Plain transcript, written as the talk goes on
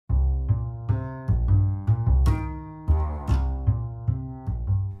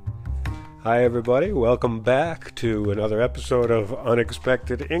Hi everybody, welcome back to another episode of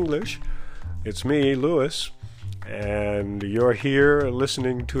Unexpected English. It's me, Lewis, and you're here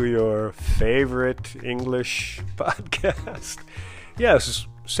listening to your favorite English podcast. Yes,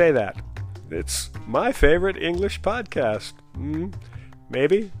 say that. It's my favorite English podcast.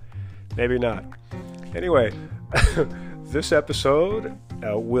 Maybe, maybe not. Anyway, this episode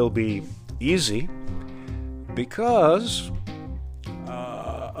will be easy because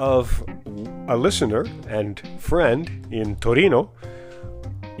of a listener and friend in Torino,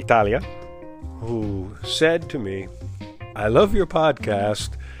 Italia, who said to me, "I love your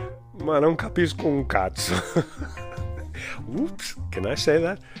podcast, ma non capisco un cazzo." Whoops, can I say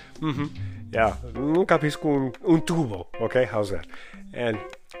that? Yeah, non capisco un tubo. Okay, how's that? And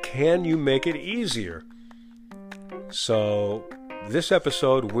can you make it easier? So this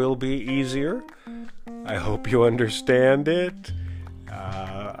episode will be easier. I hope you understand it.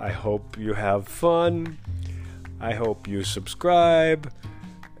 I hope you have fun. I hope you subscribe.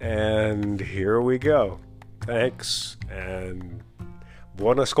 And here we go. Thanks and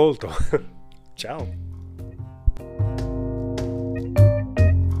buon ascolto. Ciao.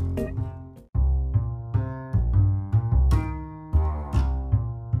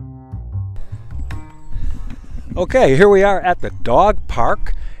 Okay, here we are at the dog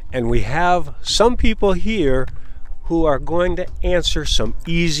park, and we have some people here who are going to answer some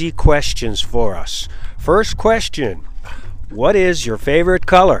easy questions for us. First question, what is your favorite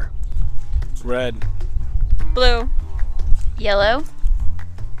color? Red. Blue. Yellow.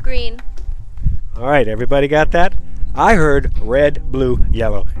 Green. All right, everybody got that? I heard red, blue,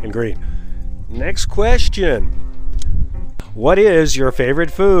 yellow, and green. Next question, what is your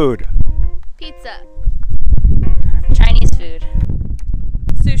favorite food? Pizza. Chinese food.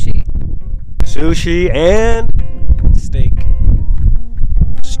 Sushi. Sushi and steak.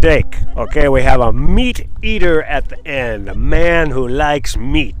 Okay, we have a meat eater at the end, a man who likes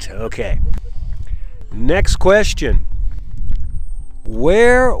meat. Okay. Next question.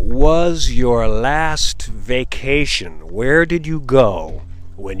 Where was your last vacation? Where did you go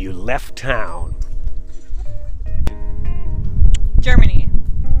when you left town? Germany.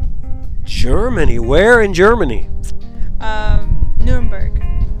 Germany. Where in Germany? Nuremberg.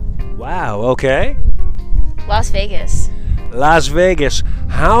 Wow, okay. Las Vegas. Las Vegas.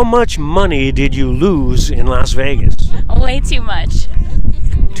 How much money did you lose in Las Vegas? Way too much.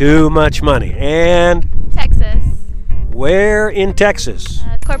 Too much money. And Texas. where in Texas?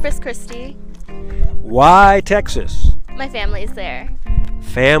 Corpus Christi. Why Texas? My family's there.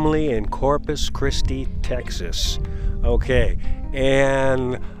 Family in Corpus Christi, Texas. Okay.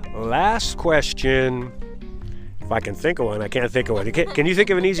 And last question. If I can think of one, I can't think of one. Can you think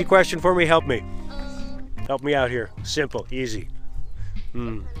of an easy question for me? Help me. Help me out here. Simple, easy.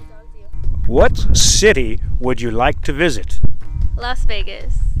 What city would you like to visit? Las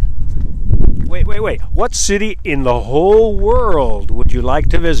Vegas. Wait. What city in the whole world would you like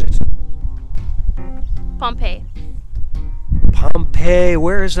to visit? Pompeii. Pompeii,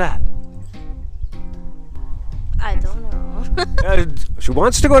 where is that? I don't know. She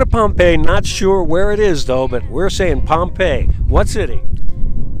wants to go to Pompeii, not sure where it is though, but we're saying Pompeii. What city?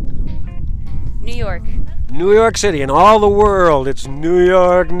 New York. New York City. In all the world, it's New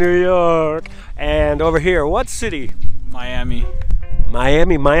York, New York. And over here, what city? Miami.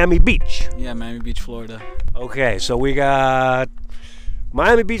 Miami Beach. Yeah, Miami Beach, Florida. Okay, so we got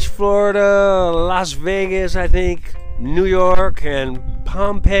Miami Beach, Florida, Las Vegas, I think, New York, and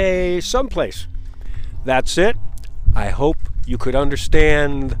Pompeii, someplace. That's it. I hope you could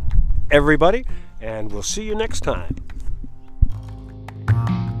understand everybody, and we'll see you next time.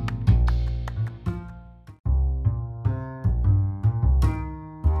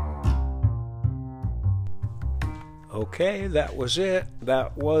 Okay, that was it.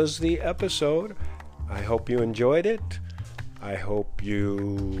 That was the episode. I hope you enjoyed it. I hope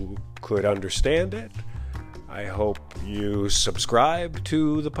you could understand it. I hope you subscribe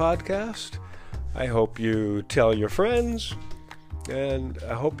to the podcast. I hope you tell your friends. And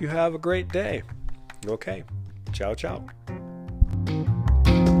I hope you have a great day. Okay, ciao, ciao.